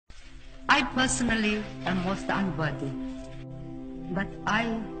I personally am most unworthy, but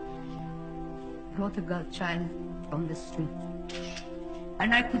I brought a girl child from the street,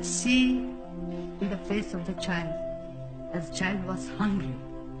 and I could see in the face of the child as the child was hungry.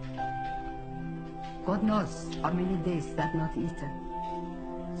 God knows how many days they had not eaten.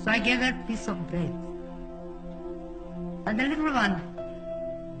 So I gave her a piece of bread. And the little one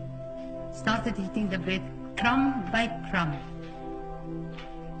started eating the bread crumb by crumb.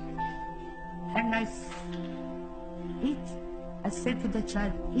 And I said to the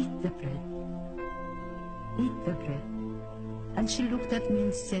child, eat the bread. Eat the bread. And she looked at me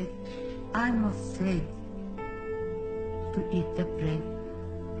and said, I'm afraid to eat the bread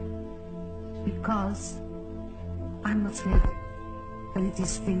because I'm afraid when it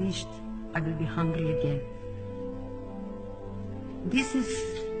is finished, I will be hungry again. This is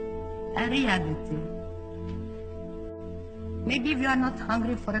a reality. Maybe we are not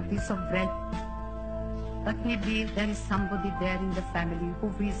hungry for a piece of bread, but maybe there is somebody there in the family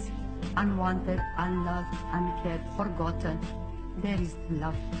who is unwanted, unloved, uncared, forgotten. There is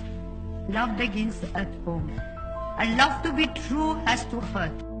love. Love begins at home. And love to be true has to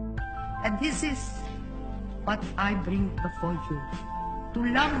hurt. And this is what I bring before you. To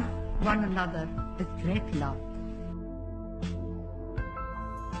love one another with great love.